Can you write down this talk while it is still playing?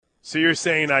So you're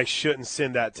saying I shouldn't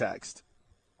send that text?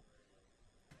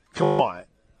 Come on.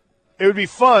 It would be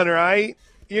fun, right?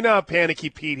 You know how panicky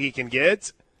Pete he can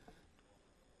get.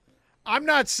 I'm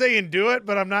not saying do it,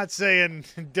 but I'm not saying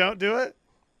don't do it.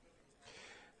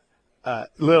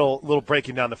 Little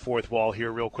breaking down the fourth wall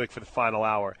here real quick for the final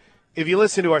hour. If you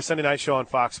listen to our Sunday night show on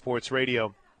Fox Sports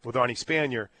Radio with Arnie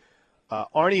Spanier,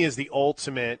 Arnie is the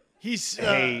ultimate. He's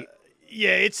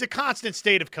it's a constant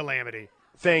state of calamity.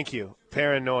 Thank you.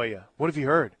 Paranoia. What have you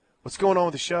heard? What's going on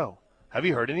with the show? Have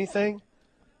you heard anything?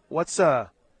 What's I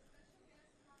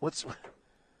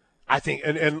think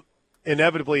and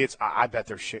inevitably I bet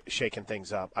they're shaking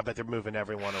things up. I bet they're moving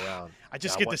everyone around. I'm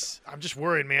just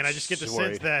worried, man. I just get the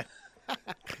sense that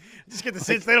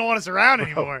sense they don't want us around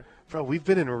anymore. Bro, we've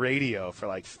been in radio for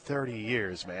like 30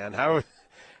 years, man. How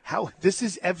this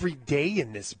is every day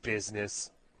in this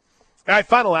business. All right,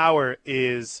 final hour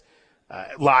is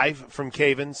live from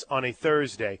Cavens on a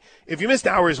Thursday. If you missed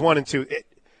hours 1 and 2,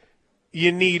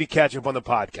 you need to catch up on the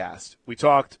podcast. We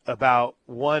talked about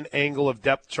one angle of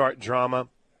depth chart drama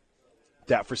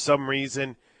that for some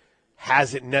reason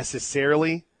hasn't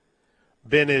necessarily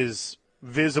been as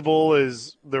visible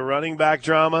as the running back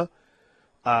drama.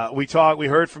 We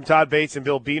heard from Todd Bates and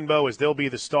Bill Beanbo as they'll be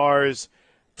the stars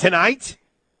tonight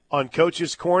on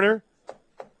Coach's Corner.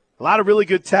 A lot of really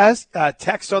good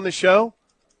text on the show.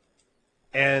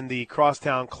 And the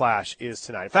Crosstown Clash is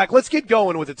tonight. In fact, let's get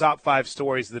going with the top 5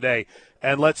 stories of the day.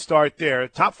 And let's start there.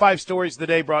 Top 5 stories of the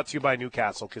day brought to you by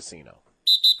Newcastle Casino.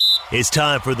 It's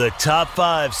time for the top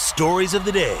 5 stories of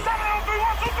the day.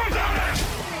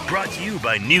 Brought to you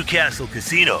by Newcastle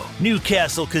Casino.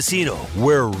 Newcastle Casino,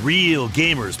 where real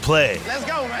gamers play. Let's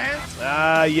go,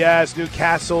 man. Yes,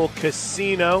 Newcastle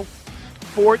Casino.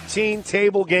 14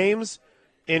 table games,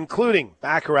 including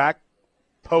baccarat,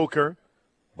 poker,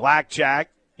 blackjack,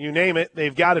 you name it,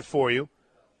 they've got it for you.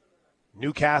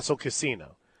 Newcastle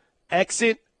Casino.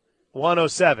 Exit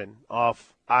 107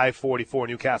 off I-44,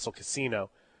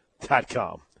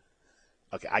 newcastlecasino.com.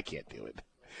 Okay, I can't do it.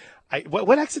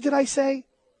 What exit did I say?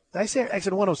 Did I say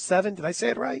exit 107? Did I say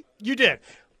it right? You did.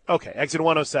 Okay, exit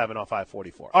 107 off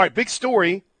I-44. All right, big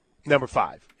story, number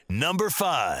 5. Number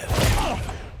 5.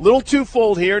 Little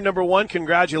twofold here. Number 1,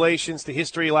 congratulations to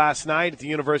history last night at the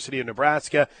University of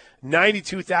Nebraska.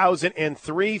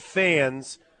 92,003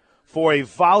 fans for a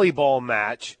volleyball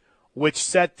match, which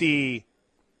set the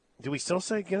 – do we still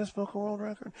say Guinness Book of World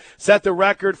Record? Set the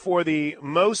record for the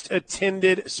most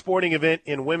attended sporting event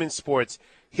in women's sports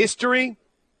history,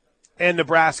 and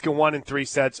Nebraska won in 3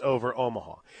 sets over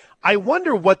Omaha. I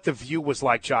wonder what the view was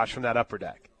like, Josh, from that upper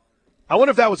deck. I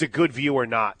wonder if that was a good view or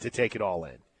not to take it all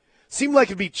in. Seemed like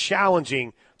it'd be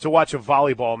challenging to watch a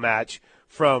volleyball match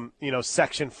from,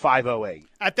 section 508.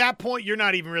 At that point, you're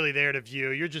not even really there to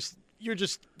view. You're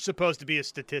just supposed to be a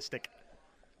statistic.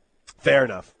 Fair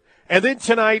enough. And then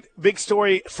tonight, big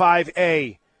story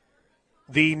 5A,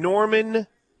 the Norman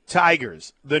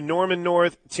Tigers, the Norman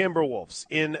North Timberwolves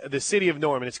in the city of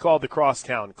Norman. It's called the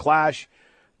Crosstown Clash.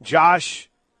 Josh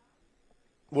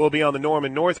will be on the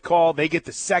Norman North call. They get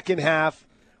the second half.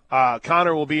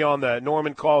 Connor will be on the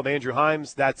Norman call with Andrew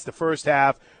Himes. That's the first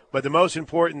half. But the most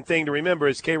important thing to remember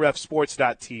is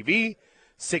KREFsports.tv,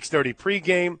 6:30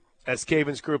 pregame, as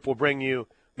Cavens Group will bring you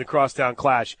the Crosstown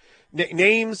Clash.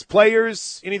 Names,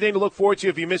 players, anything to look forward to.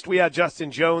 If you missed, we had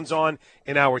Justin Jones on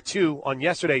in hour 2 on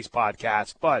yesterday's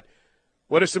podcast. But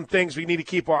what are some things we need to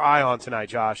keep our eye on tonight,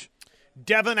 Josh?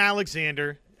 Devin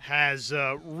Alexander has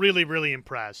really, really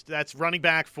impressed. That's running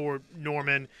back for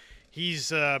Norman. He's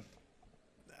the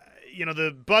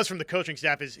buzz from the coaching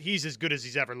staff is he's as good as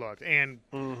he's ever looked, and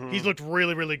he's looked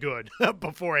really, really good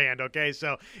beforehand, okay?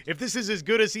 So if this is as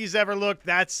good as he's ever looked,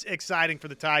 that's exciting for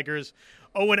the Tigers.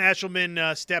 Owen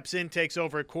Eshelman steps in, takes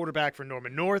over at quarterback for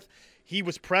Norman North. He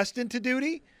was pressed into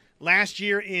duty last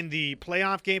year in the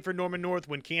playoff game for Norman North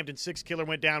when Camden Six-Killer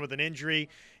went down with an injury,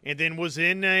 and then was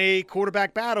in a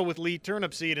quarterback battle with Lee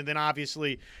Turnipseed, and then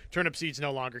obviously Turnipseed's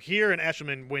no longer here, and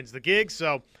Eshelman wins the gig.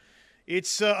 So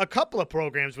it's a couple of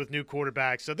programs with new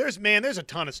quarterbacks. So there's a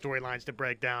ton of storylines to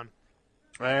break down.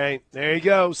 All right, there you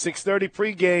go. 6:30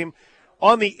 pregame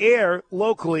on the air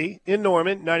locally in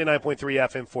Norman, 99.3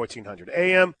 FM, 1400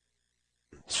 AM.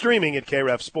 Streaming at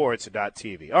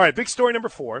krefsports.tv. All right, big story number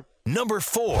 4. Number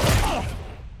 4.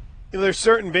 There's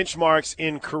certain benchmarks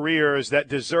in careers that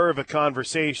deserve a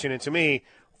conversation, and to me,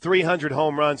 300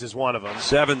 home runs is one of them.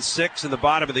 7-6 in the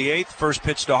bottom of the 8th. First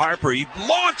pitch to Harper. He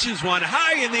launches one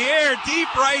high in the air,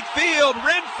 deep right field.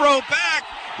 Renfroe back,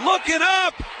 looking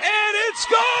up, and it's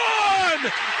gone!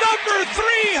 Number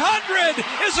 300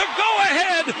 is a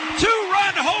go-ahead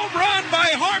 2-run home run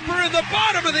by Harper in the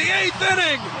bottom of the 8th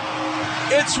inning.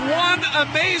 It's one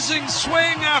amazing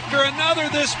swing after another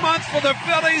this month for the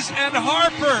Phillies, and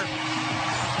Harper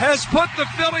has put the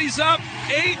Phillies up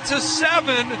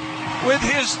 8-7 with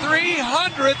his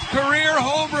 300th career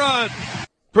home run.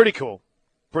 Pretty cool.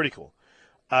 Pretty cool.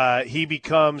 He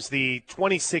becomes the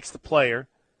 26th player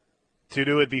to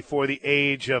do it before the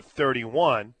age of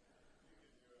 31.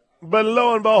 But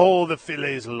lo and behold, the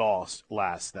Phillies lost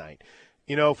last night.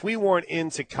 You know, if we weren't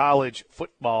into college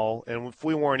football and if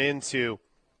we weren't into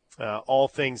all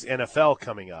things NFL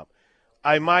coming up,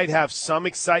 I might have some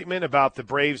excitement about the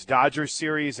Braves-Dodgers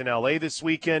series in L.A. this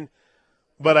weekend,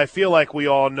 but I feel like we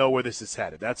all know where this is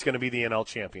headed. That's going to be the NL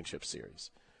Championship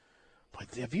Series.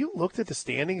 But have you looked at the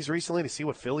standings recently to see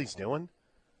what Philly's doing?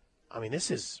 I mean, this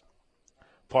is,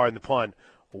 pardon the pun,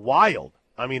 wild.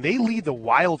 I mean, they lead the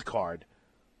wild card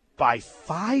by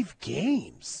 5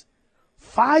 games.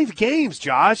 5 games,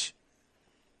 Josh.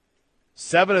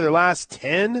 7 of their last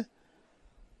 10.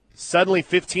 Suddenly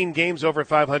 15 games over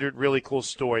 500. Really cool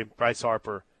story. Bryce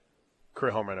Harper,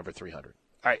 career home run number 300.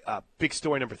 All right, big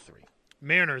story number 3.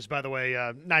 Mariners, by the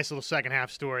way, nice little second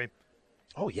half story.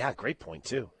 Oh, yeah, great point,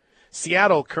 too.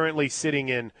 Seattle currently sitting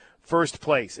in first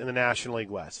place in the National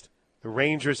League West. The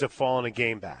Rangers have fallen a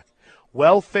game back.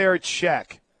 Welfare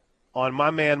check on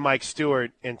my man Mike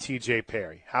Stewart and TJ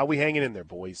Perry. How we hanging in there,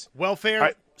 boys? Welfare,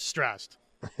 right. Stressed.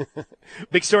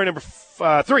 Big story number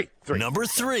 3. Number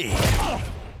 3.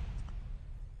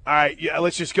 All right, yeah,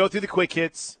 let's just go through the quick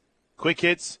hits. Quick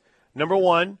hits. Number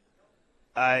 1,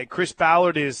 Chris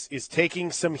Ballard is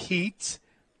taking some heat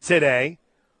today,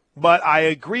 but I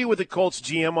agree with the Colts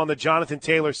GM on the Jonathan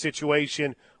Taylor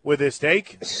situation with his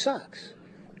take. It sucks.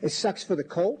 It sucks for the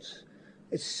Colts.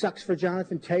 It sucks for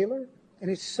Jonathan Taylor,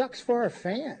 and it sucks for our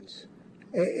fans.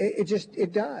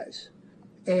 It does,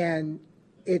 and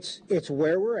it's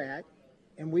where we're at,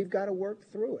 and we've got to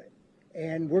work through it.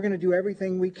 And we're going to do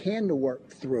everything we can to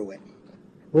work through it.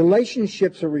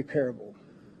 Relationships are repairable.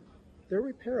 They're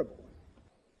repairable.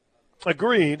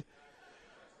 Agreed.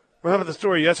 We're having the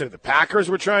story yesterday. The Packers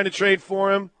were trying to trade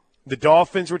for him. The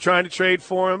Dolphins were trying to trade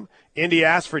for him. Indy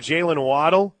asked for Jalen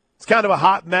Waddle. It's kind of a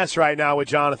hot mess right now with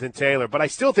Jonathan Taylor, but I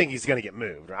still think he's going to get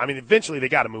moved. I mean, eventually they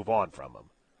got to move on from him.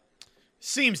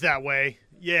 Seems that way.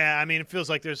 Yeah, I mean, it feels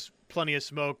like there's plenty of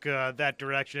smoke that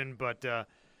direction, but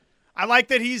I like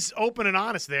that he's open and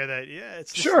honest there. That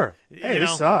it's just, sure. Hey,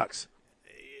 this sucks.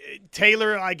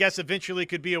 Taylor, I guess, eventually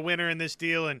could be a winner in this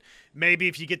deal, and maybe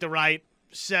if you get the right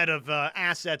set of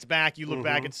assets back, you look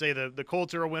back and say the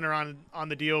Colts are a winner on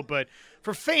the deal. But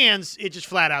for fans, it just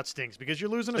flat out stinks because you're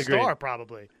losing a star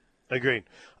probably. Agreed.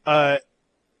 All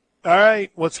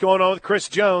right, what's going on with Chris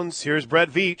Jones? Here's Brett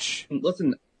Veach.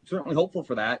 Listen, certainly hopeful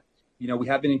for that. You know, we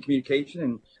have been in communication,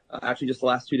 and actually just the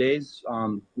last 2 days,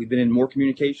 we've been in more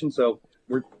communication. So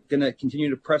we're going to continue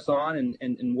to press on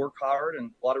and work hard,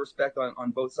 and a lot of respect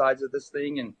on both sides of this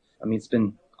thing. And, I mean, it's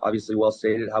been obviously well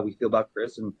stated how we feel about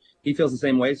Chris, and he feels the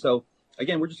same way. So,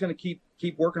 again, we're just going to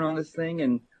keep working on this thing,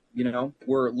 and, you know,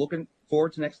 we're looking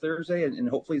forward to next Thursday, and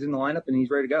hopefully he's in the lineup and he's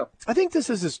ready to go. I think this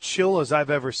is as chill as I've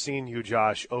ever seen you,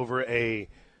 Josh, over a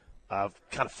kind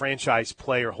of franchise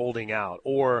player holding out.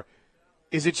 Or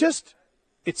is it just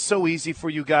it's so easy for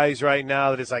you guys right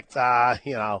now that it's like,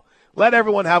 you know, let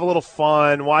everyone have a little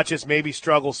fun, watch us maybe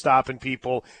struggle stopping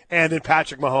people, and then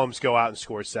Patrick Mahomes go out and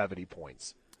score 70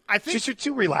 points. I think just you're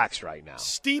too relaxed right now.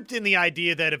 Steeped in the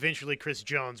idea that eventually Chris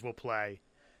Jones will play.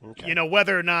 Okay. You know,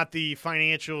 whether or not the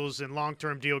financials and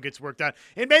long-term deal gets worked out.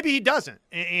 And maybe he doesn't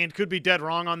and could be dead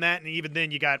wrong on that. And even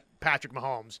then you got Patrick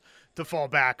Mahomes to fall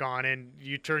back on. And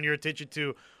you turn your attention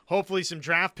to hopefully some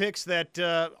draft picks that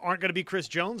aren't going to be Chris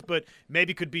Jones, but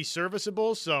maybe could be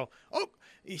serviceable. So,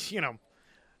 you know,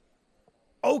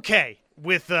 okay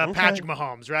with Patrick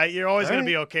Mahomes, right? You're always going to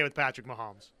be okay with Patrick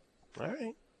Mahomes. All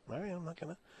right. I'm not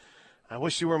going to. I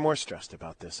wish you were more stressed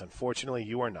about this. Unfortunately,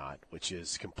 you are not, which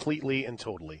is completely and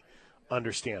totally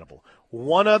understandable.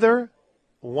 One other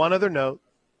note,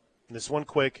 this one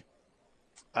quick.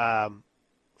 They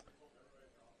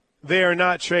are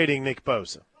not trading Nick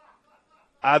Bosa.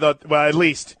 I thought, well, at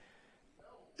least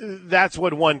that's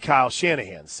what one Kyle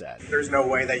Shanahan said. There's no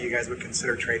way that you guys would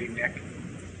consider trading Nick?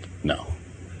 No.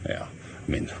 Yeah. I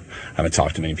mean, I haven't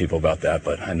talked to many people about that,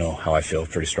 but I know how I feel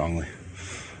pretty strongly.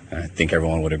 I think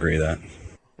everyone would agree that.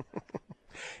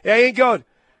 Yeah, he ain't going.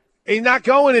 He's not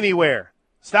going anywhere.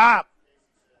 Stop.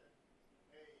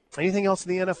 Anything else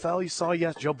in the NFL you saw?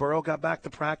 Yes, Joe Burrow got back to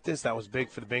practice. That was big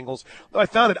for the Bengals. Though I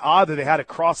found it odd that they had to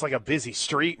cross like a busy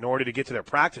street in order to get to their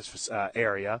practice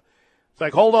area. It's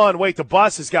like, hold on, wait, the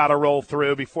bus has got to roll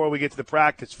through before we get to the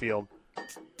practice field.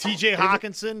 TJ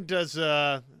Hawkinson does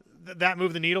that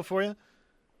move the needle for you?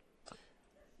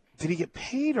 Did he get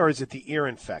paid, or is it the ear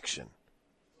infection?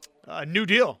 New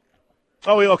deal.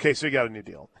 Oh, okay, so he got a new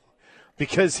deal.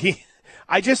 Because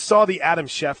I just saw the Adam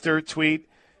Schefter tweet.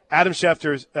 Adam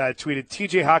Schefter tweeted,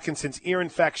 TJ Hawkinson's ear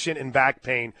infection and back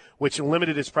pain, which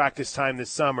limited his practice time this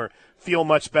summer, feel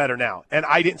much better now. And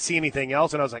I didn't see anything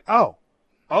else, and I was like, oh,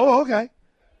 okay.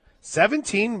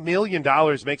 $17 million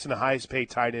makes him the highest paid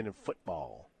tight end in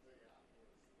football.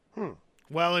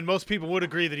 Well, and most people would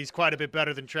agree that he's quite a bit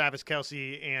better than Travis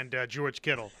Kelce and George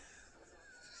Kittle.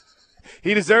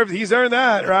 He's earned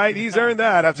that, right? He's earned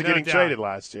that after getting traded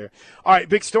last year. All right,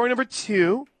 big story number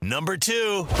 2. Number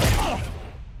 2.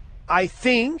 I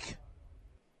think,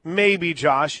 maybe,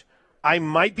 Josh, I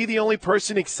might be the only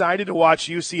person excited to watch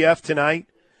UCF tonight,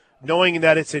 knowing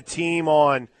that it's a team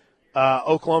on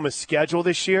Oklahoma's schedule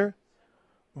this year.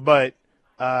 But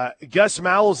Gus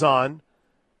Malzahn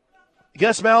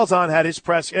had his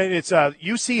press, and it's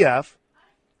UCF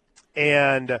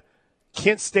and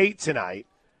Kent State tonight.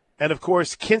 And, of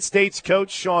course, Kent State's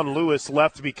coach, Sean Lewis,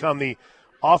 left to become the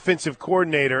offensive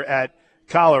coordinator at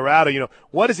Colorado. You know,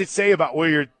 what does it say about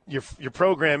where your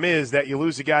program is that you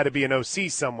lose a guy to be an OC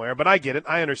somewhere? But I get it.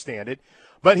 I understand it.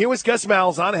 But here was Gus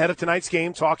Malzahn ahead of tonight's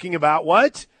game talking about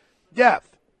what?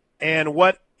 Depth. And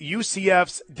what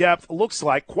UCF's depth looks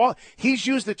like. He's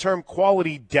used the term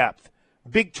quality depth,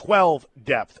 Big 12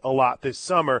 depth a lot this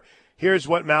summer. Here's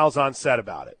what Malzahn said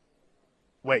about it.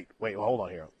 Wait, hold on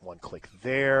here. One click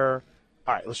there.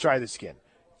 All right, let's try this again.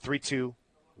 3, 2,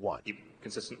 1.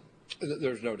 Consistent.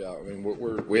 There's no doubt. I mean,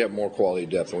 we have more quality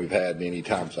depth than we've had any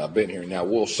time since I've been here. Now,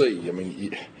 we'll see. I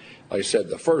mean, like I said,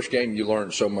 the first game you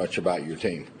learn so much about your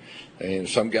team. And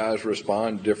some guys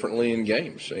respond differently in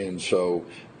games. And so,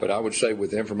 but I would say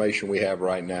with the information we have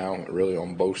right now, really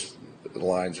on both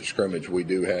lines of scrimmage, we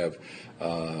do have,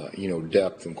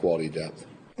 depth and quality depth.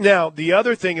 Now, the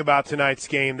other thing about tonight's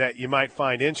game that you might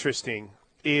find interesting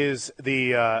is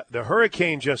the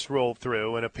hurricane just rolled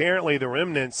through, and apparently the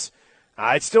remnants,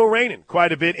 it's still raining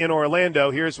quite a bit in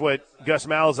Orlando. Here's what Gus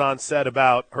Malzahn said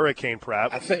about hurricane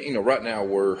prep. I think, right now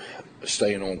we're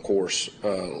staying on course,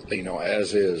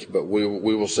 as is, but we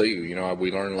will see.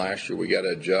 We learned last year we got to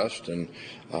adjust, and,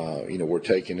 we're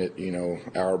taking it,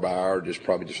 hour by hour,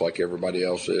 probably just like everybody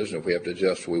else is, and if we have to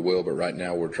adjust, we will, but right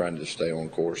now we're trying to stay on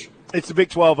course. It's the Big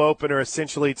 12 opener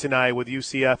essentially tonight with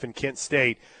UCF and Kent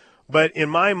State. But in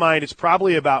my mind, it's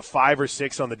probably about 5 or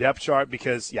 6 on the depth chart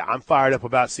because, I'm fired up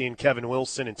about seeing Kevin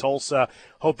Wilson in Tulsa.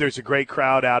 Hope there's a great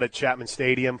crowd out at Chapman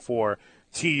Stadium for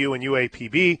TU and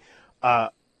UAPB.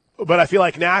 But I feel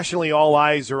like nationally all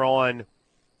eyes are on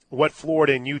what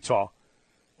Florida and Utah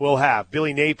will have.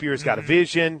 Billy Napier's got a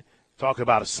vision, talking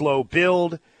about a slow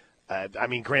build.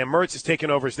 Graham Mertz is taking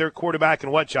over as their quarterback.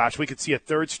 And what, Josh? We could see a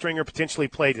third stringer potentially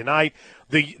play tonight.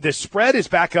 The spread is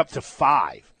back up to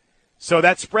 5. So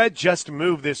that spread just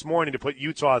moved this morning to put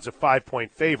Utah as a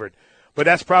 5-point favorite. But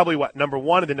that's probably, number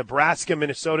 1, and then Nebraska,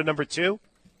 Minnesota, number 2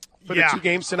 for the 2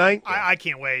 games tonight? I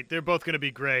can't wait. They're both going to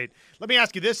be great. Let me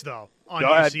ask you this, though, on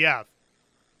UCF.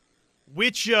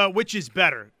 Which is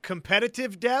better,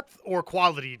 competitive depth or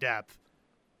quality depth?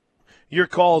 Your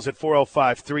calls at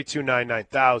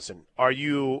 405-329-9000. Are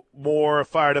you more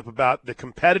fired up about the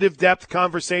competitive depth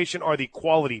conversation or the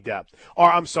quality depth?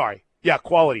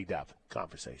 Quality depth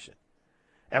conversation.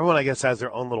 Everyone, I guess, has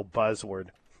their own little buzzword.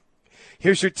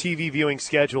 Here's your TV viewing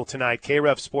schedule tonight,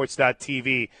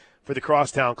 krefsports.tv for the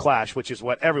Crosstown Clash, which is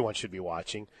what everyone should be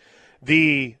watching.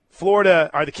 The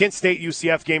Kent State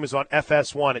UCF game is on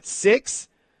FS1 at 6.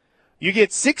 You get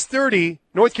 6:30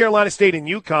 North Carolina State and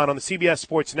UConn on the CBS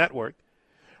Sports Network.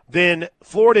 Then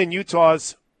Florida and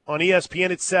Utah's on ESPN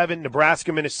at 7,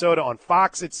 Nebraska, Minnesota on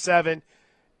Fox at 7,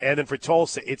 and then for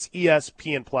Tulsa, it's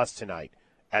ESPN Plus tonight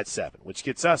at 7, which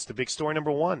gets us to big story number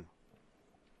 1.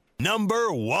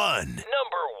 Number one.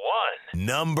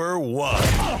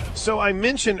 So I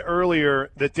mentioned earlier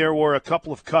that there were a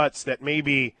couple of cuts that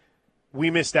maybe we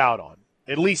missed out on,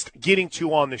 at least getting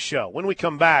to on the show. When we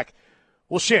come back,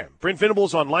 we'll share. Brent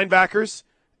Venables on linebackers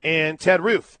and Ted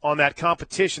Roof on that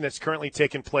competition that's currently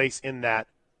taking place in that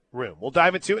room. We'll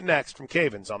dive into it next from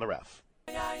Cavens on the Ref.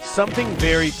 Something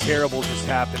very terrible just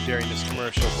happened during this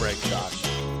commercial break, Josh.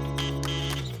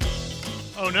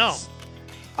 Oh, no.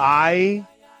 I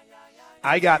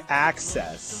got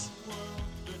access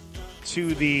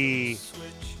to the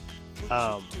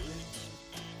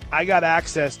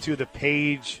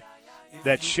page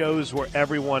that shows where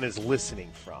everyone is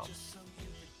listening from.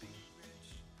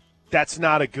 That's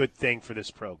not a good thing for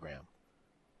this program.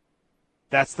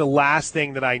 That's the last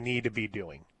thing that I need to be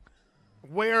doing.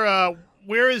 Where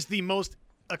is the most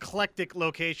eclectic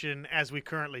location as we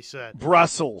currently said.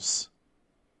 Brussels.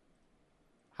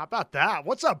 How about that?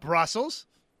 What's up, Brussels?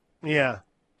 Yeah.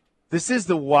 This is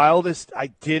the wildest. I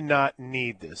did not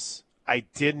need this.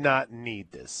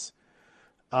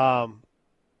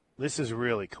 This is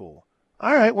really cool.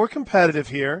 All right, we're competitive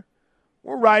here.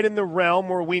 We're right in the realm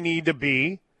where we need to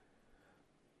be,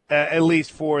 at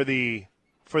least for the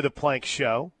Plank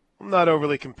Show. I'm not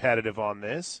overly competitive on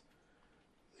this.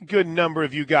 Good number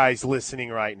of you guys listening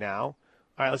right now. All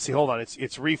right, let's see. Hold on.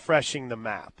 It's refreshing the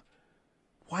map.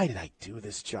 Why did I do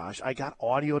this, Josh? I got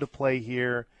audio to play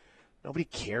here. Nobody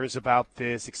cares about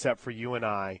this except for you and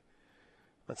I.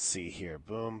 Let's see here.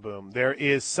 Boom, boom. There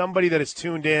is somebody that is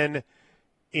tuned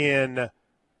in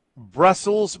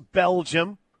Brussels,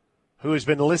 Belgium, who has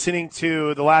been listening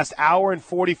to the last hour and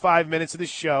 45 minutes of the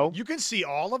show. You can see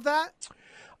all of that?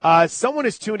 Someone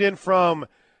is tuned in from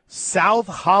South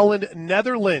Holland,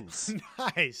 Netherlands.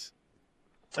 Nice.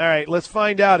 All right, let's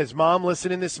find out. Is Mom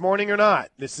listening this morning or not?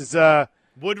 This is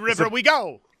Wood River we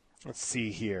go. Let's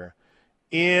see here.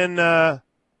 We're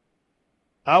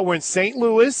in St.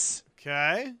 Louis.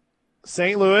 Okay.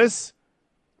 St. Louis.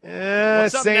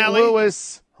 What's up, St. Nelly?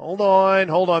 Louis. Hold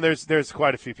on. There's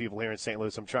quite a few people here in St.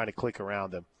 Louis. I'm trying to click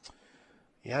around them.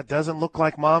 Yeah, it doesn't look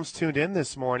like Mom's tuned in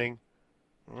this morning.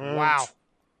 Wow.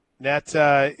 That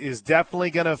is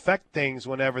definitely going to affect things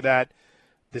whenever that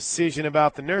decision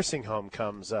about the nursing home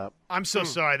comes up. I'm so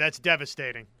sorry. That's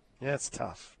devastating. Yeah, it's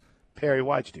tough. Perry,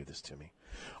 why'd you do this to me?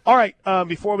 All right,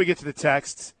 before we get to the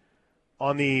texts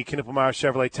on the Knippelmeyer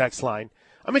Chevrolet text line,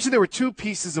 I mentioned there were two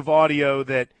pieces of audio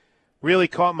that really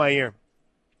caught my ear,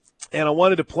 and I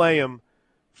wanted to play them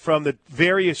from the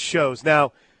various shows.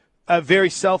 Now, a very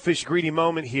selfish, greedy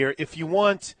moment here. If you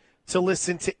want to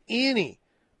listen to any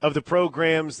of the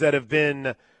programs that have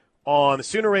been on the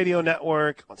Sooner Radio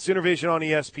Network, on Sooner Vision, on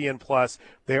ESPN+,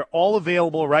 they're all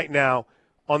available right now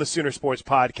on the Sooner Sports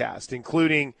Podcast,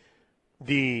 including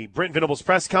the Brent Venables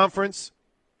press conference,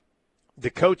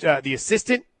 the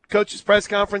assistant coaches press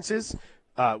conferences,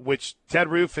 which Ted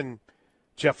Roof and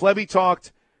Jeff Lebby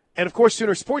talked, and, of course,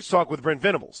 Sooner Sports Talk with Brent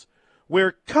Venables,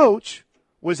 where Coach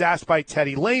was asked by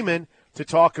Teddy Lehman to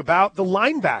talk about the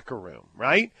linebacker room,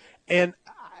 right? And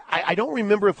I don't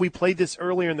remember if we played this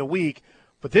earlier in the week,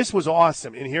 but this was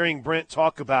awesome in hearing Brent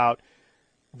talk about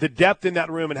the depth in that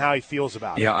room and how he feels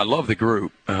about it. Yeah, I love the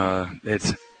group.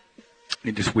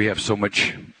 We have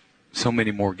so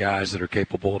many more guys that are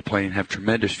capable of playing, have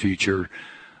tremendous future.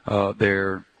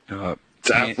 They're it's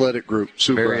an athletic group,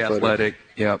 super very athletic.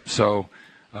 Yep. So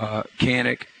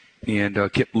Kanik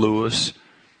and Kip Lewis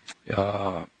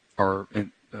are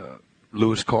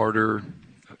Lewis Carter,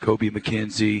 Kobe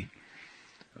McKenzie,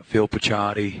 Phil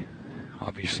Picciotti,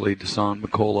 obviously Dasan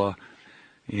McCullough,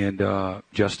 and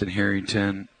Justin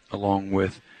Harrington, along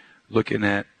with looking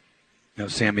at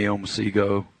Sammy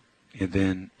Omasigo, and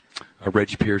then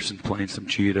Reggie Pearson playing some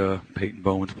cheetah, Peyton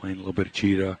Bowen's playing a little bit of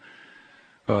cheetah.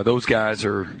 Those guys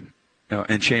are,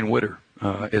 and Shane Witter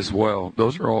as well.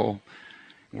 Those are all,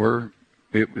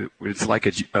 it's like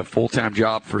a full-time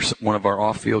job for one of our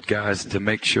off-field guys to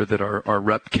make sure that our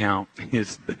rep count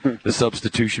is, the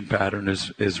substitution pattern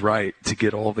is right, to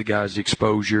get all the guys the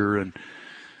exposure, and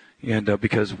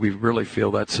because we really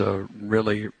feel that's a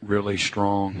really, really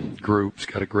strong group. It's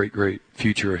got a great, great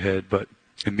future ahead, but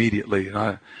immediately, and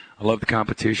I love the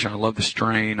competition. I love the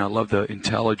strain. I love the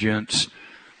intelligence.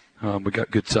 We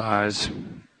got good size.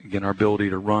 Again, our ability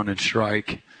to run and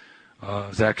strike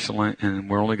is excellent, and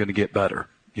we're only going to get better,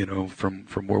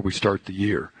 from where we start the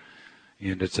year.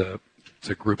 And it's a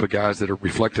group of guys that are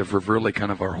reflective of really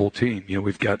kind of our whole team.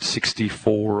 We've got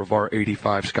 64 of our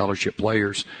 85 scholarship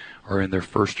players are in their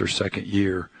first or second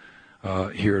year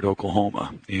here at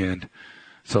Oklahoma, and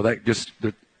so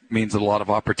that means a lot of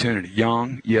opportunity.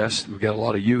 Young, yes, we've got a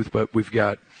lot of youth, but we've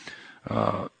got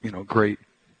great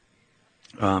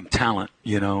talent,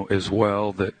 as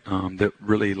well that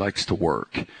really likes to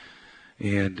work.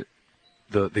 And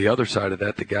the other side of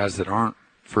that, the guys that aren't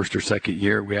first or second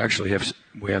year, we actually have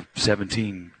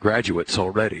 17 graduates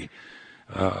already,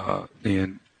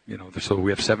 and so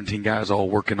we have 17 guys all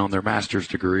working on their master's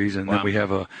degrees, and then we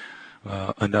have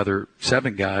another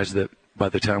 7 guys that by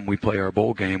the time we play our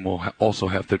bowl game will also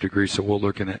have their degree. So we're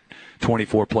looking at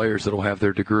 24 players that will have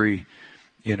their degree,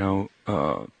 by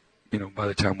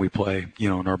the time we play,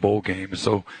 in our bowl game.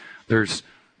 So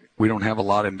we don't have a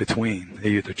lot in between. They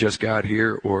either just got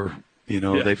here or,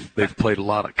 they've played a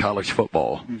lot of college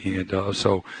football. Mm-hmm. And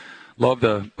so love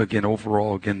the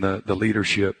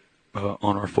leadership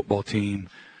on our football team,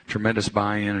 tremendous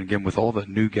buy-in. And again, with all the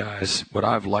new guys, what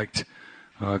I've liked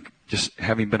just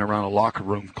having been around a locker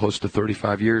room close to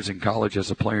 35 years in college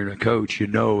as a player and a coach, you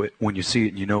know it when you see it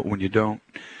and you know it when you don't,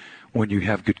 when you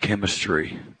have good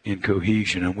chemistry and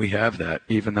cohesion. And we have that.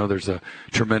 Even though there's a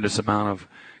tremendous amount of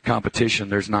competition,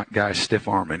 there's not guys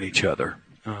stiff-arming each other.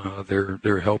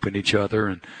 They're helping each other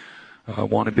and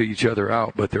want to beat each other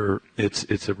out, but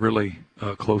it's a really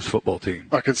close football team.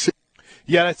 I can see.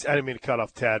 Yeah, I didn't mean to cut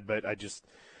off Tad, but I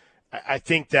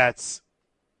think that's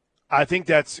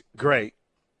great,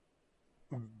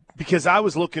 because I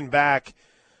was looking back.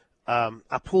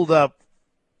 I pulled up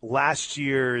last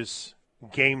year's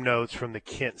game notes from the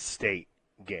Kent State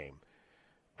game,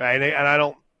 right? And I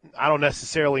don't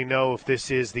necessarily know if this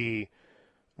is the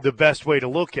best way to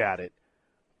look at it,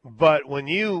 but when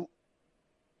you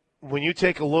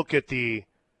take a look at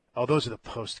those are the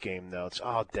post-game notes.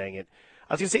 Oh, dang it.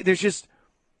 I was going to say, there's just,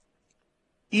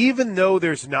 even though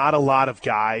there's not a lot of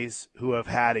guys who have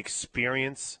had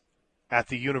experience at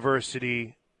the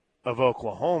University of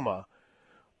Oklahoma,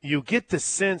 you get the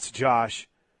sense, Josh,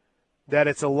 that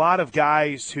it's a lot of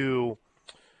guys who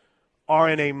are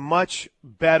in a much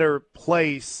better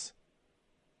place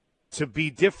to be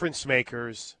difference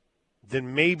makers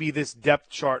than maybe this depth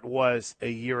chart was a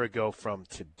year ago from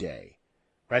today.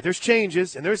 Right? There's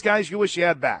changes, and there's guys you wish you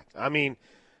had back. I mean,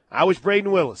 I wish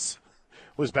Braden Willis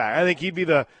was back. I think he'd be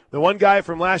the one guy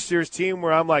from last year's team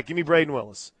where I'm like, give me Braden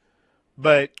Willis.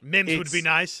 But Mims would be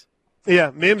nice.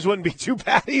 Yeah, Mims wouldn't be too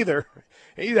bad either.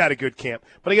 He had a good camp.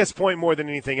 But I guess the point more than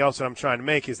anything else that I'm trying to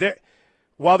make is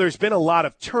while there's been a lot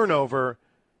of turnover,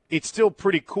 it's still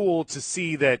pretty cool to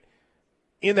see that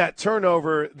in that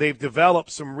turnover, they've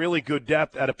developed some really good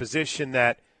depth at a position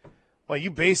that, well, you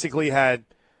basically had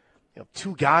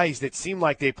two guys that seemed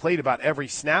like they played about every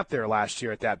snap there last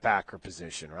year at that backer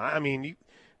position, right? I mean,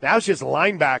 that was just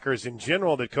linebackers in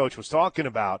general that Coach was talking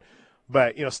about.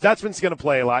 But, Stutzman's going to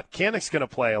play a lot. Kannick's going to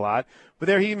play a lot. But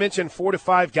there he mentioned 4 to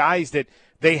 5 guys that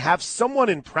they have someone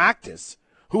in practice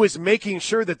who is making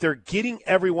sure that they're getting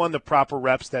everyone the proper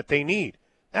reps that they need.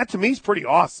 That, to me, is pretty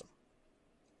awesome.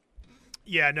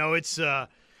 Yeah, no, it's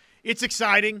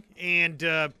exciting, and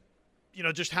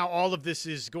just how all of this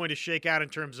is going to shake out in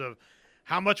terms of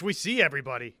how much we see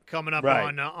everybody coming up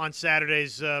right on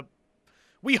Saturdays.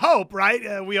 We hope,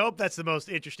 right? We hope that's the most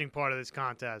interesting part of this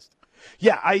contest.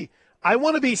 Yeah, I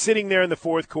want to be sitting there in the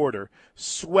fourth quarter,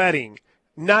 sweating,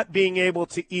 not being able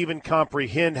to even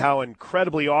comprehend how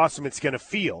incredibly awesome it's going to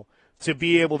feel to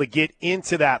be able to get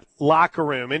into that locker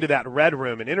room, into that red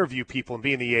room, and interview people and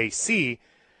be in the AC.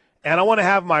 And I want to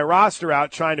have my roster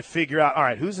out trying to figure out, all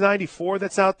right, who's 94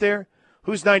 that's out there?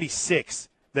 Who's 96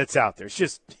 that's out there?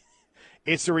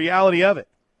 It's the reality of it.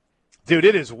 Dude,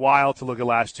 it is wild to look at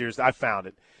last year's. I found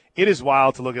it. It is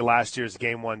wild to look at last year's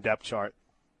Game 1 depth chart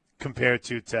compared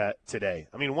to today.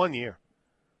 I mean, 1 year.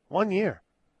 1 year.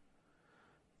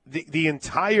 The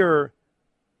entire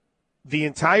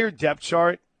depth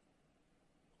chart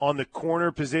on the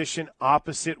corner position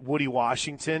opposite Woody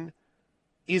Washington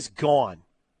is gone,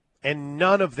 and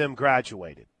none of them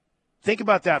graduated. Think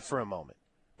about that for a moment.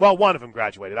 Well, one of them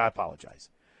graduated. I apologize.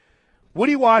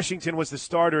 Woody Washington was the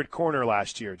starter at corner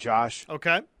last year, Josh.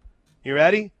 Okay. You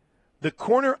ready? The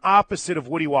corner opposite of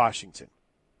Woody Washington.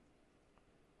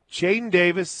 Jaden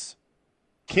Davis,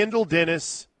 Kendall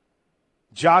Dennis,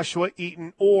 Joshua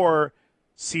Eaton, or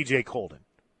C.J. Colden.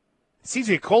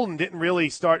 C.J. Colden didn't really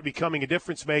start becoming a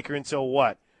difference maker until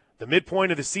what? The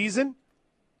midpoint of the season?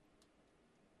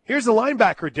 Here's the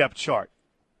linebacker depth chart.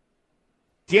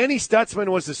 Danny Stutzman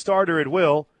was the starter at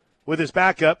will with his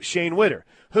backup, Shane Witter,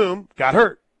 whom got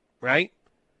hurt, right?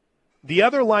 The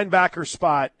other linebacker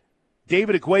spot,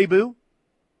 David Agwebu,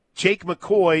 Jake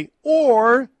McCoy,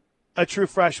 or a true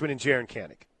freshman in Jaren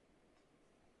Kanak.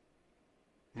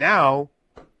 Now,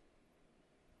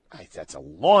 that's a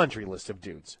laundry list of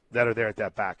dudes that are there at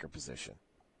that backer position.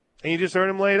 And you just heard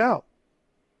him lay it out.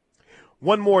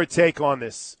 One more take on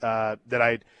this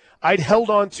that I'd held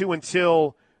on to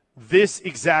until this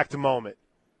exact moment.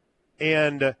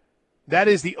 And that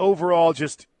is the overall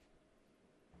just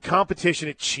competition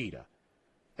at Cheetah.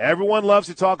 Everyone loves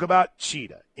to talk about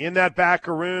Cheetah. In that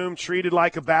backer room, treated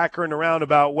like a backer in a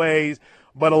roundabout ways,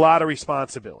 but a lot of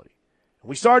responsibility.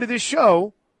 We started this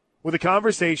show with a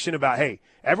conversation about, hey,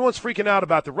 everyone's freaking out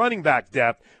about the running back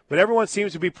depth, but everyone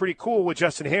seems to be pretty cool with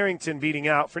Justin Harrington beating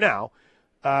out, for now,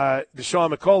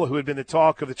 Deshaun McCullough, who had been the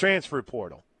talk of the transfer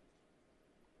portal.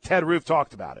 Ted Roof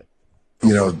talked about it.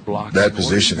 That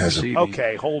position has a...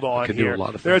 Okay, hold on here.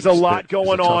 There's a lot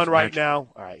going on right now.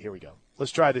 All right, here we go.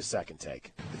 Let's try this second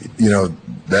take.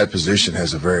 That position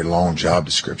has a very long job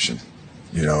description,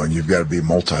 and you've got to be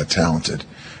multi-talented.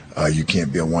 You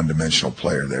can't be a one-dimensional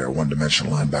player there, a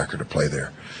one-dimensional linebacker to play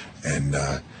there. And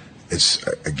it's,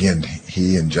 again,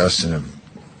 he and Justin have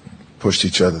pushed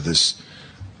each other this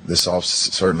off,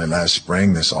 certainly last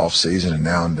spring, this off season, and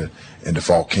now into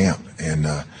fall camp. And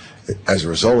as a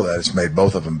result of that, it's made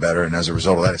both of them better, and as a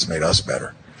result of that, it's made us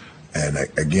better. And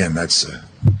again, that's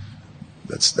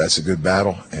a good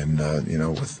battle, and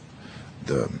with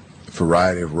the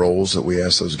variety of roles that we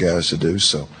ask those guys to do,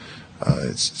 so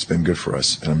it's been good for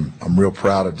us. And I'm real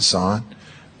proud of Deshaun.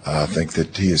 I think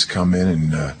that he has come in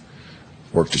and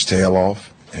worked his tail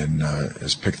off and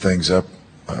has picked things up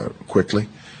quickly.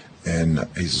 And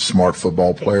he's a smart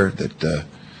football player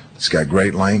that's got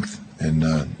great length, and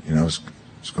it's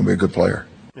going to be a good player.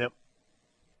 Yep.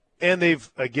 And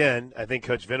they've, again, I think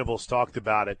Coach Venables talked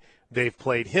about it, they've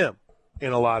played him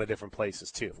in a lot of different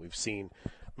places too. We've seen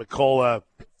McCullough,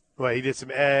 well, he did some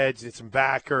edge, did some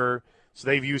backer, so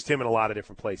they've used him in a lot of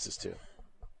different places too.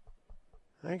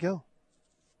 There you go.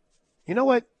 You know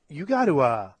what? You got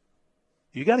to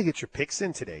get your picks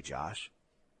in today, Josh.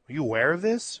 Are you aware of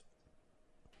this?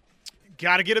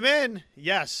 Got to get them in.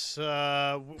 Yes.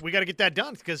 We got to get that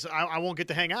done because I won't get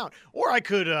to hang out. Or I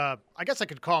could, I guess I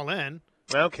could call in.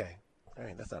 Okay. All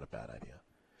right. That's not a bad idea.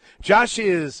 Josh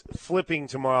is flipping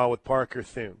tomorrow with Parker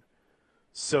Thune.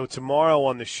 So tomorrow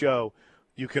on the show,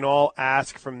 you can all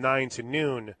ask from 9 to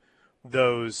noon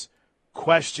those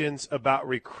questions about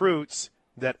recruits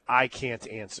that I can't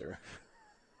answer.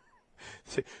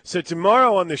 So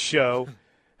tomorrow on the show,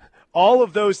 all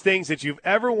of those things that you've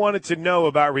ever wanted to know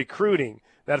about recruiting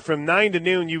that from 9 to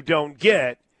noon you don't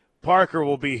get, Parker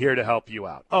will be here to help you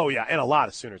out. Oh, yeah, and a lot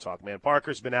of Sooner talk, man.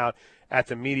 Parker's been out at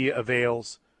the media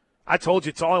avails. I told you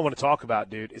it's all I want to talk about,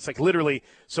 dude. It's like literally,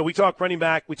 so we talk running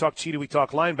back, we talk cheetah, we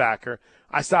talk linebacker.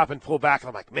 I stop and pull back, and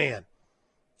I'm like, man,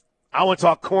 I want to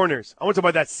talk corners. I want to talk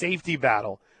about that safety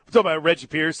battle. I'm talking about Reggie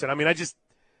Pearson. I mean, it's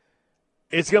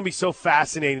going to be so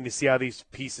fascinating to see how these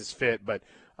pieces fit, but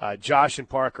Josh and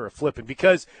Parker are flipping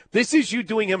because this is you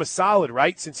doing him a solid,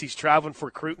 right, since he's traveling for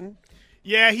recruiting?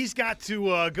 Yeah, he's got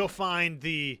to go find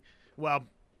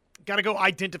got to go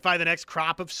identify the next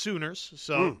crop of Sooners,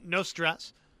 so no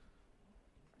stress.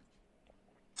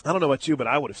 I don't know about you, but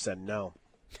I would have said no.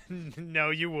 No,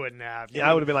 you wouldn't have. Yeah,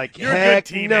 I would have been like, You're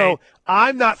heck a good no,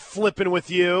 I'm not flipping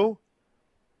with you.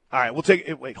 All right, we'll take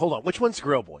it. Wait, hold on. Which one's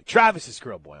Grill Boy? Travis is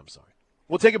Grill Boy, I'm sorry.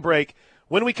 We'll take a break.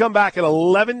 When we come back at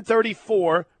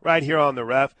 11:34 right here on the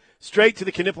Ref, straight to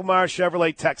the Knippelmeyer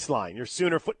Chevrolet text line. Your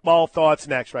Sooner football thoughts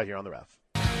next right here on the Ref.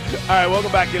 All right,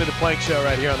 welcome back into the Plank Show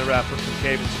right here on the Ref from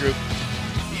Cavens Group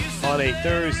on a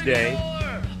Thursday.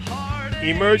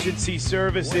 Emergency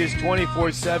services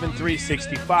 24/7,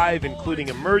 365, including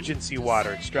emergency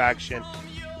water extraction,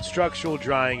 structural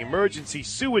drying, emergency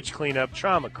sewage cleanup,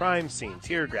 trauma, crime scene,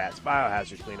 tear gas,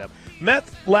 biohazard cleanup,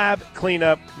 meth lab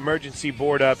cleanup, emergency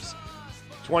board ups,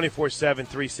 24/7,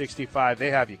 365.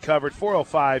 They have you covered.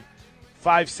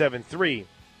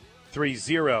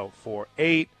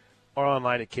 405-573-3048 or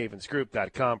online at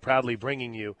cavensgroup.com. Proudly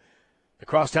bringing you the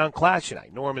Crosstown Clash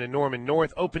tonight. Norman and Norman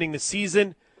North opening the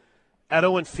season at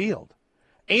Owen Field.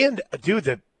 And, dude,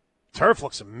 the turf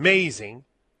looks amazing,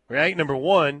 right? Number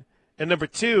one. And number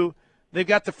two, they've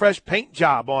got the fresh paint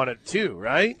job on it too,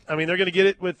 right? I mean, they're going to get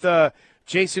it with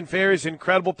Jason Ferry's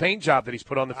incredible paint job that he's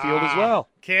put on the field as well.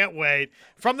 Can't wait.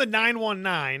 From the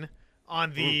 919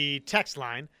 on the text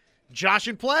line, Josh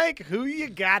and Plague, who you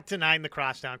got tonight in the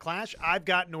Crosstown Clash? I've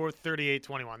got North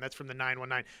 3821. That's from the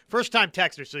 919. First-time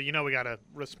texter, so you know we got to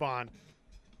respond.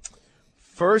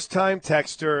 First-time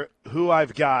texter, who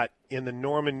I've got in the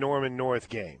Norman North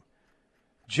game.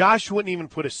 Josh wouldn't even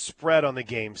put a spread on the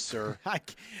game, sir.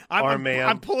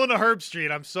 I'm pulling a Herb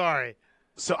Street. I'm sorry.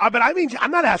 So, but I mean,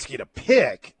 I'm not asking you to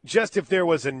pick, just if there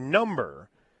was a number,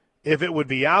 if it would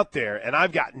be out there, and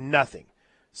I've got nothing.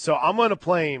 So I'm going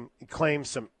to claim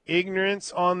some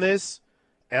ignorance on this,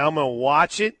 and I'm going to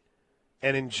watch it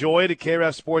and enjoy it at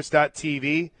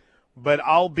krefsports.tv, but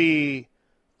I'll be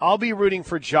rooting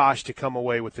for Josh to come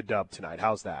away with the dub tonight.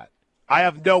 How's that? I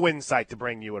have no insight to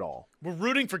bring you at all. We're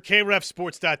rooting for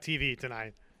krefsports.tv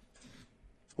tonight.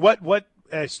 What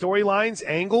storylines,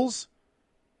 angles?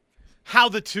 How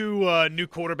the two new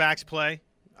quarterbacks play,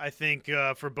 I think,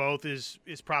 for both is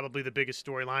probably the biggest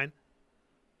storyline.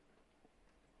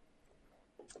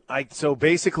 So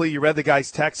basically you read the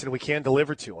guy's text and we can't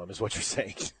deliver to him is what you're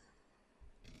saying.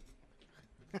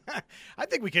 I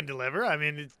think we can deliver. I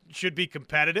mean, it should be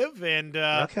competitive, and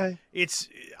okay.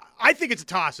 I think it's a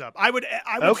toss-up. I would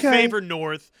favor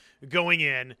North going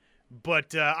in,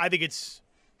 but I think it's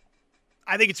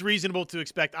reasonable to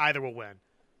expect either will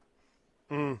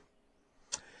win.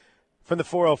 from the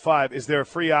 405, is there a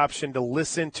free option to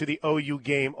listen to the OU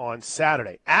game on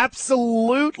Saturday?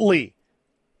 Absolutely.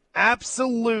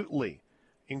 Absolutely.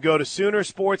 You can go to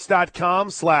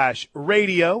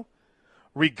Soonersports.com/radio.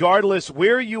 Regardless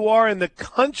where you are in the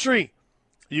country,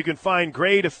 you can find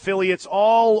great affiliates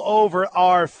all over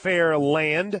our fair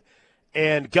land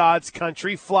and God's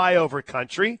country, flyover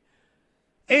country.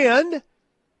 And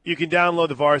you can download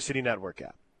the Varsity Network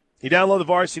app. You download the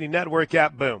Varsity Network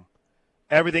app, boom.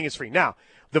 Everything is free. Now,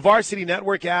 the Varsity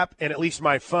Network app and at least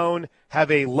my phone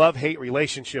have a love-hate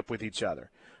relationship with each other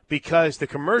because the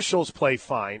commercials play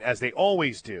fine, as they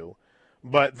always do.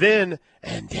 But then,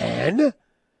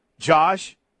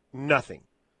 Josh, nothing.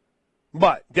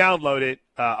 But download it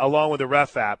along with the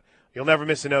Ref app. You'll never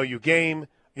miss an OU game.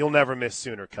 You'll never miss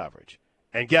Sooner coverage.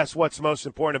 And guess what's most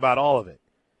important about all of it?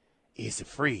 It's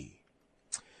free.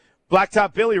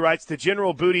 Blacktop Billy writes, the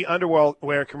General Booty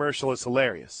underwear commercial is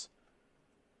hilarious.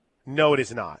 No, it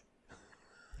is not.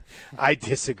 I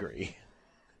disagree.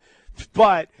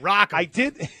 But I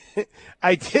did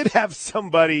have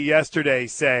somebody yesterday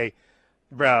say,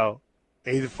 bro,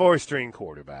 he's a 4-string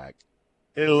quarterback.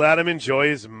 Let him enjoy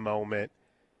his moment.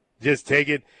 Just take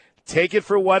it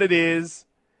for what it is.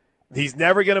 He's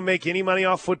never going to make any money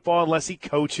off football unless he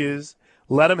coaches.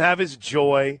 Let him have his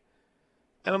joy.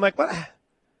 And I'm like, what?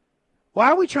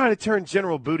 Why are we trying to turn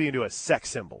General Booty into a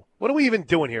sex symbol? What are we even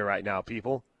doing here right now,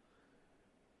 people?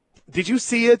 Did you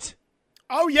see it?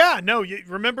 Oh, yeah. No, you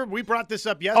remember we brought this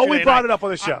up yesterday. Oh, we brought it up on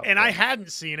the show. And I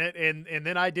hadn't seen it, and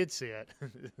then I did see it. Oh,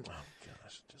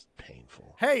 gosh, just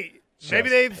painful. Hey,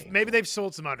 maybe they've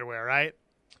sold some underwear, right?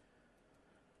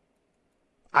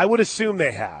 I would assume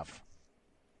they have.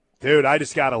 Dude, I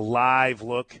just got a live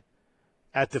look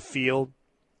at the field.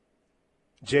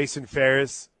 Jason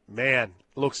Ferris, man,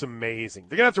 looks amazing.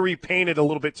 They're going to have to repaint it a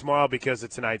little bit tomorrow because of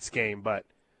tonight's game, but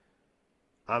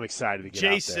I'm excited to get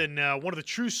Jason, out there. One of the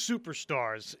true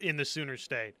superstars in the Sooner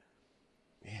State.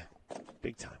 Yeah,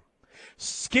 big time.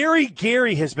 Scary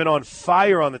Gary has been on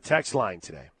fire on the text line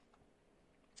today.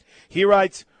 He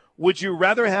writes, would you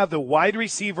rather have the wide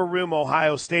receiver room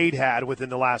Ohio State had within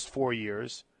the last 4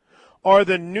 years or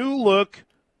the new-look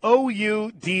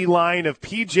OU D-line of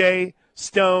P.J.,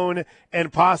 Stone,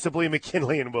 and possibly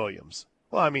McKinley and Williams?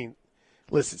 Well, I mean,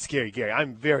 listen, Scary Gary,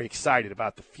 I'm very excited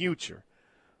about the future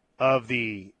of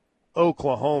the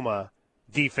Oklahoma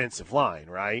defensive line,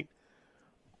 right?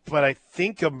 But I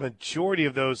think a majority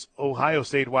of those Ohio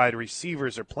State wide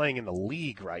receivers are playing in the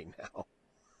league right now.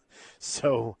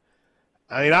 So,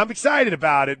 I mean, I'm excited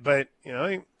about it, but, you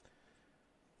know,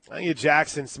 I get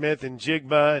Jackson Smith and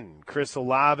Jigba and Chris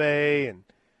Olave and,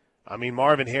 I mean,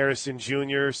 Marvin Harrison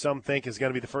Jr., some think is going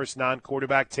to be the first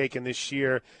non-quarterback taken this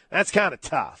year. That's kind of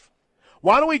tough.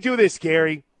 Why don't we do this,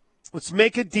 Gary? Let's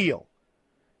make a deal.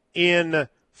 In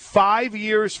 5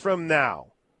 years from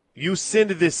now, you send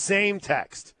this same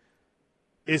text.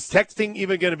 Is texting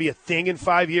even going to be a thing in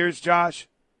 5 years, Josh?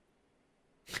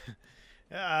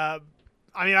 I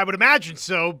mean, I would imagine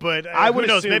so, but who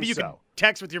knows? Maybe you can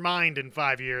text with your mind in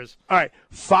 5 years. All right,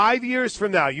 5 years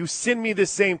from now, you send me this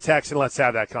same text and let's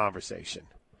have that conversation.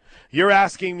 You're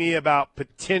asking me about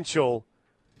potential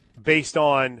based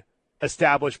on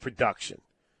established production.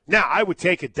 Now, I would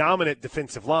take a dominant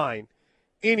defensive line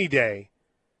any day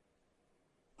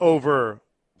over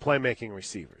playmaking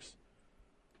receivers.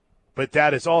 But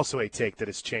that is also a take that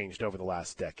has changed over the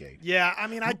last decade. Yeah, I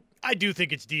mean, I do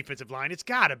think it's defensive line. It's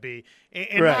got to be.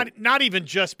 And right. not even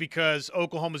just because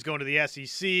Oklahoma's going to the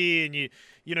SEC and you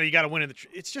got to win in the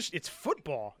 – it's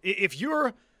football. If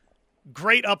you're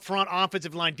great up front,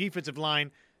 offensive line, defensive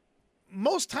line,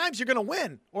 most times you're going to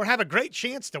win or have a great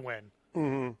chance to win.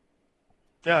 Mm-hmm.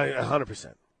 Yeah,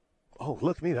 100%. Oh,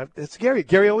 look at me. That's Gary.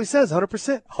 Gary always says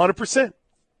 100%. 100%.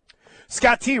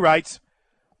 Scott T. writes,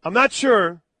 I'm not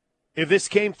sure if this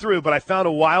came through, but I found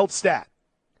a wild stat.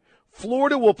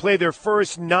 Florida will play their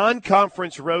first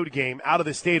non-conference road game out of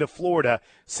the state of Florida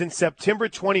since September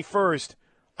 21st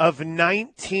of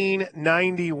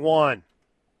 1991.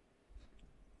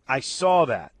 I saw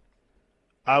that.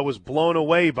 I was blown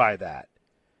away by that.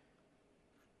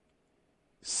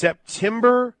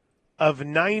 September of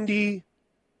 91.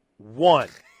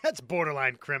 That's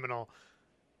borderline criminal.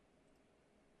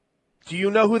 Do you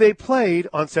know who they played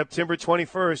on September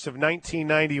 21st of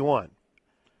 1991?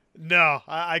 No,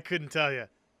 I couldn't tell you.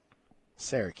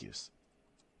 Syracuse.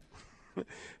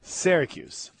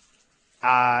 Syracuse.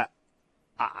 I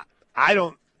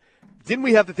don't – didn't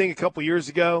we have the thing a couple years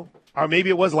ago, or maybe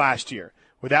it was last year,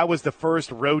 where that was the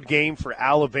first road game for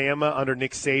Alabama under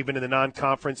Nick Saban in the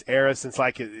non-conference era since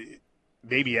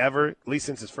maybe ever, at least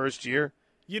since his first year?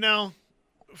 You know,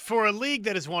 for a league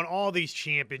that has won all these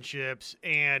championships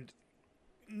and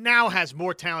now has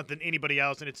more talent than anybody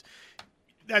else, and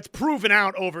that's proven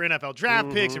out over NFL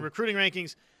draft picks and recruiting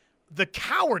rankings, the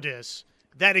cowardice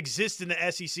that exists in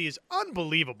the SEC is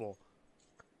unbelievable.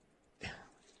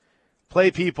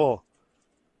 Play people.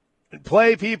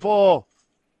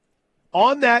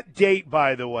 On that date,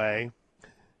 by the way,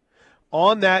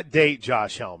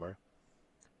 Josh Helmer,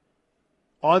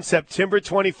 on September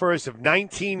 21st of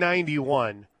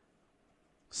 1991,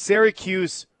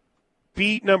 Syracuse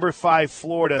beat number 5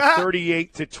 Florida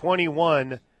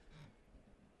 38-21.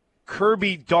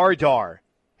 Kirby Dardar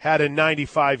had a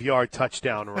 95-yard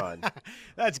touchdown run.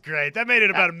 That's great. That made it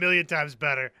about a million times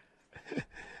better.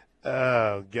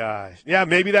 Oh, gosh. Yeah,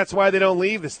 maybe that's why they don't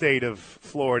leave the state of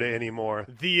Florida anymore.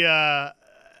 The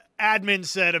admin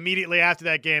said immediately after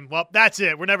that game, well, that's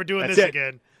it. We're never doing this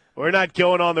again. We're not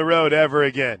going on the road ever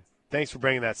again. Thanks for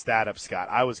bringing that stat up, Scott.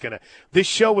 This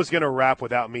show was going to wrap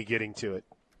without me getting to it.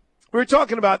 We were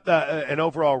talking about an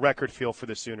overall record feel for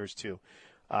the Sooners, too.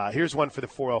 Here's one for the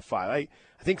 405. I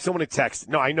think someone had texted.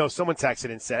 No, I know someone texted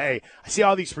and said, hey, I see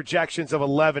all these projections of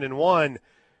 11-1, and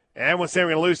everyone's saying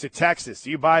we're going to lose to Texas.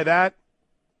 Do you buy that?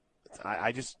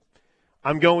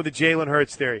 I'm going with the Jalen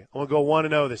Hurts theory. I'm going to go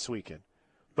 1-0 this weekend.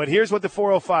 But here's what the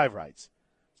 405 writes.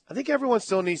 I think everyone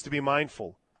still needs to be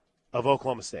mindful of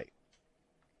Oklahoma State.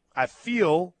 I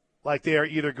feel like they are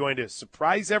either going to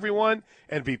surprise everyone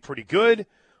and be pretty good,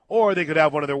 or they could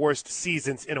have one of their worst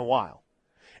seasons in a while.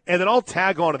 And then I'll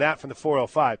tag on to that from the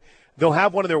 405. They'll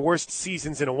have one of their worst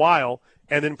seasons in a while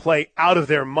and then play out of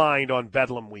their mind on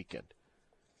Bedlam weekend.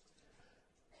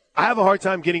 I have a hard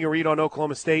time getting a read on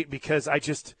Oklahoma State because I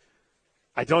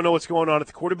don't know what's going on at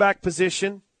the quarterback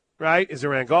position, right? Is it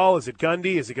Rangel? Is it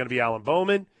Gundy? Is it going to be Alan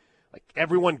Bowman? Like,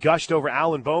 everyone gushed over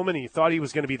Alan Bowman, and you thought he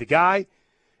was going to be the guy.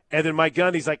 And then Mike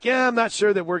Gundy's like, yeah, I'm not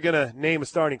sure that we're going to name a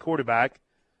starting quarterback.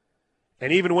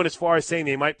 And even went as far as saying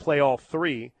they might play all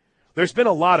three. There's been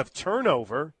a lot of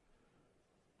turnover.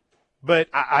 But,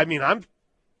 I'm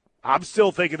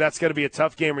still thinking that's going to be a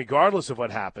tough game regardless of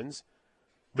what happens.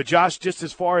 But, Josh, just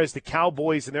as far as the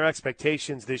Cowboys and their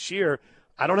expectations this year,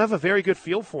 I don't have a very good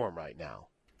feel for them right now.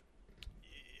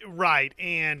 Right,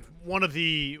 and one of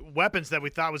the weapons that we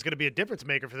thought was going to be a difference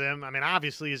maker for them,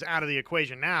 obviously is out of the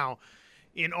equation now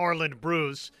in Arland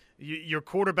Bruce. Your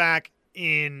quarterback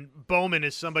in Bowman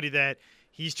is somebody that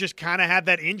he's just kind of had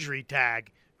that injury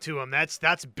tag to him.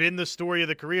 That's been the story of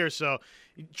the career. So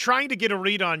trying to get a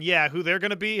read on, who they're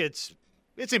going to be, it's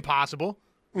impossible.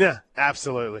 Yeah,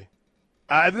 absolutely.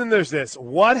 And then there's this.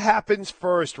 What happens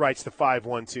first, writes the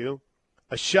 512.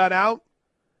 A shutout,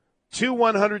 2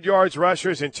 100 yards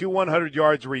rushers and 2 100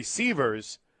 yards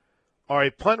receivers, or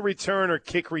a punt return or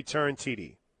kick return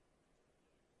TD.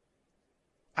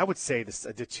 I would say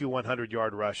the 2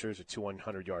 100-yard rushers or 2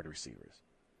 100-yard receivers.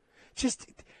 Just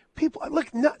people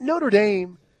look. Notre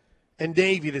Dame and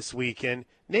Navy this weekend.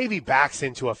 Navy backs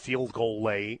into a field goal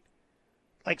late.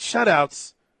 Like,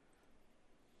 shutouts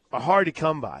are hard to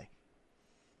come by.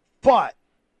 But,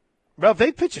 if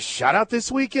they pitch a shutout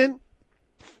this weekend,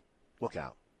 look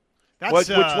out. Which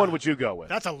one would you go with?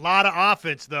 That's a lot of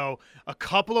offense, though. A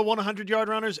couple of 100-yard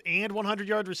runners and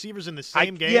 100-yard receivers in the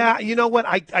same game. Yeah, you know what?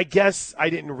 I guess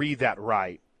I didn't read that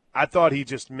right. I thought he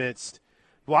just missed.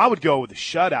 Well, I would go with the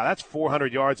shutout. That's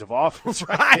 400 yards of offense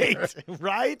right there.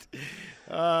 Right?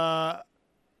 I'm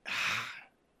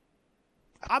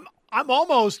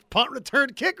almost punt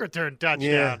return, kick return touchdown.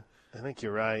 Yeah, I think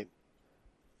you're right.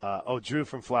 Drew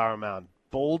from Flower Mound.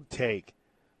 Bold take.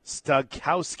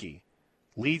 Stugkowski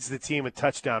leads the team in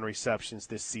touchdown receptions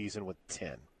this season with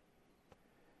 10.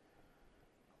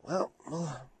 Well,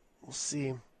 we'll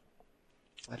see.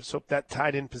 I just hope that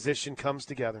tight end position comes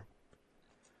together.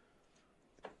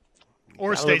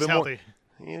 Or stays healthy.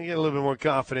 You get a little bit more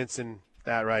confidence in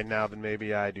that right now than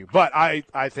maybe I do. But I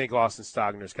think Austin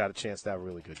Stogner's got a chance to have a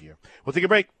really good year. We'll take a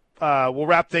break. We'll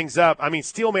wrap things up.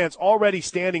 Steelman's already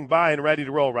standing by and ready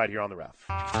to roll right here on the Ref.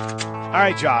 All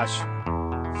right, Josh.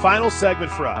 Final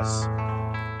segment for us.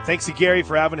 Thanks to Gary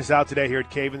for having us out today here at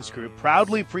Cavens Group.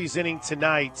 Proudly presenting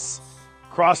tonight's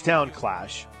Crosstown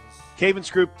Clash.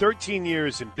 Cavens Group, 13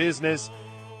 years in business.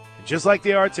 And just like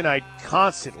they are tonight,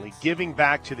 constantly giving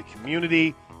back to the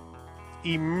community.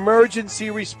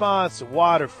 Emergency response,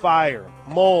 water, fire,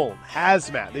 mold,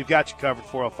 hazmat. They've got you covered,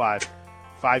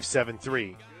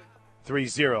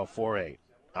 405-573-3048.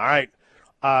 All right.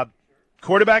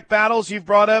 Quarterback battles you've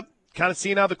brought up. Kind of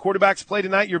seeing how the quarterbacks play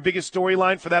tonight. Your biggest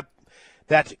storyline for that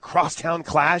Crosstown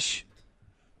Clash?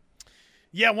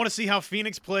 Yeah, I want to see how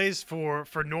Phoenix plays for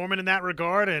Norman in that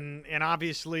regard, and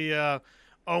obviously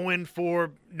Owen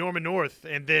for Norman North.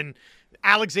 And then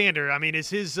Alexander, I mean, is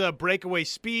his breakaway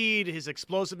speed, his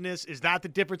explosiveness, is that the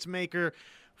difference maker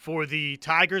for the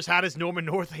Tigers? How does Norman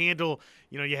North handle,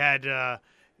 you had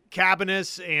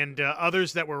Cabanis and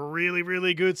others that were really,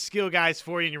 really good skill guys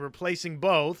for you, and you're replacing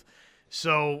both.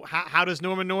 So how does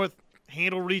Norman North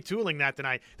handle retooling that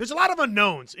tonight? There's a lot of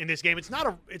unknowns in this game. It's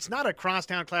not a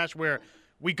crosstown clash where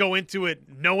we go into it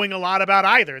knowing a lot about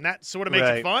either, and that sort of makes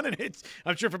it fun, and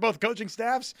I'm sure for both coaching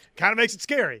staffs, kind of makes it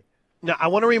scary. Now, I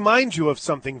want to remind you of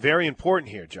something very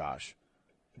important here, Josh.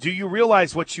 Do you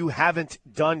realize what you haven't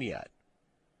done yet?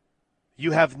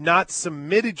 You have not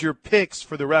submitted your picks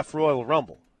for the Ref Royal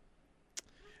Rumble.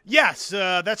 Yes,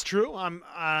 that's true. I'm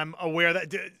aware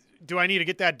that. Do I need to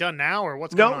get that done now, or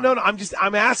what's going on? No.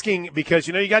 I'm asking because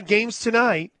you got games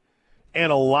tonight,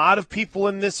 and a lot of people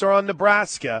in this are on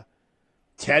Nebraska.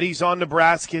 Teddy's on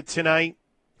Nebraska tonight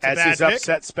as his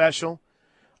upset special.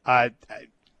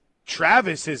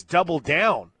 Travis has doubled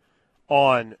down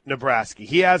on Nebraska.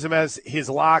 He has him as his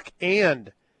lock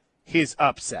and his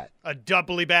upset. A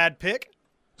doubly bad pick?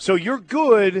 So you're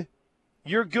good.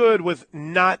 You're good with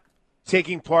not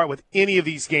taking part with any of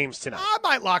these games tonight. I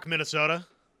might lock Minnesota.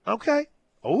 Okay.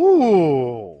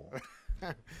 Ooh.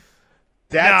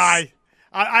 That's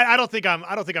I don't think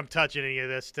I'm touching any of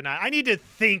this tonight. I need to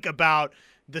think about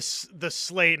the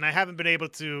slate, and I haven't been able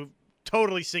to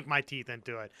totally sink my teeth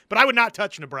into it. But I would not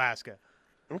touch Nebraska.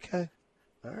 Okay.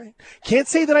 All right. Can't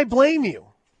say that I blame you.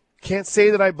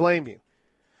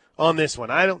 On this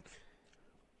one.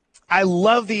 I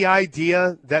love the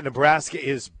idea that Nebraska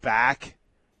is back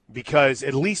because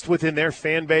at least within their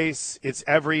fan base, it's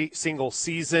every single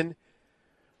season.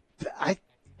 I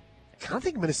kind of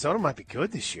think Minnesota might be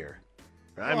good this year.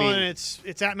 I mean,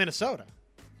 it's at Minnesota.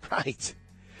 Right.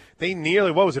 They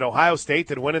nearly, Ohio State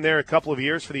that went in there a couple of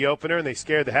years for the opener, and they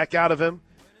scared the heck out of him.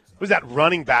 Who was that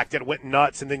running back that went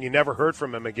nuts, and then you never heard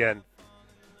from him again?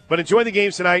 But enjoy the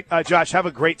games tonight. Josh, have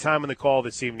a great time on the call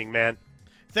this evening, man.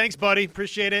 Thanks, buddy.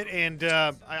 Appreciate it. And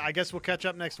I guess we'll catch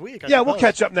up next week. We'll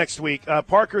catch up next week.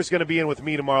 Parker is going to be in with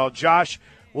me tomorrow. Josh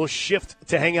will shift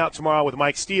to hang out tomorrow with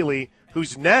Mike Steely,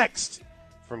 who's next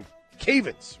from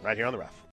Cavens right here on the Ref.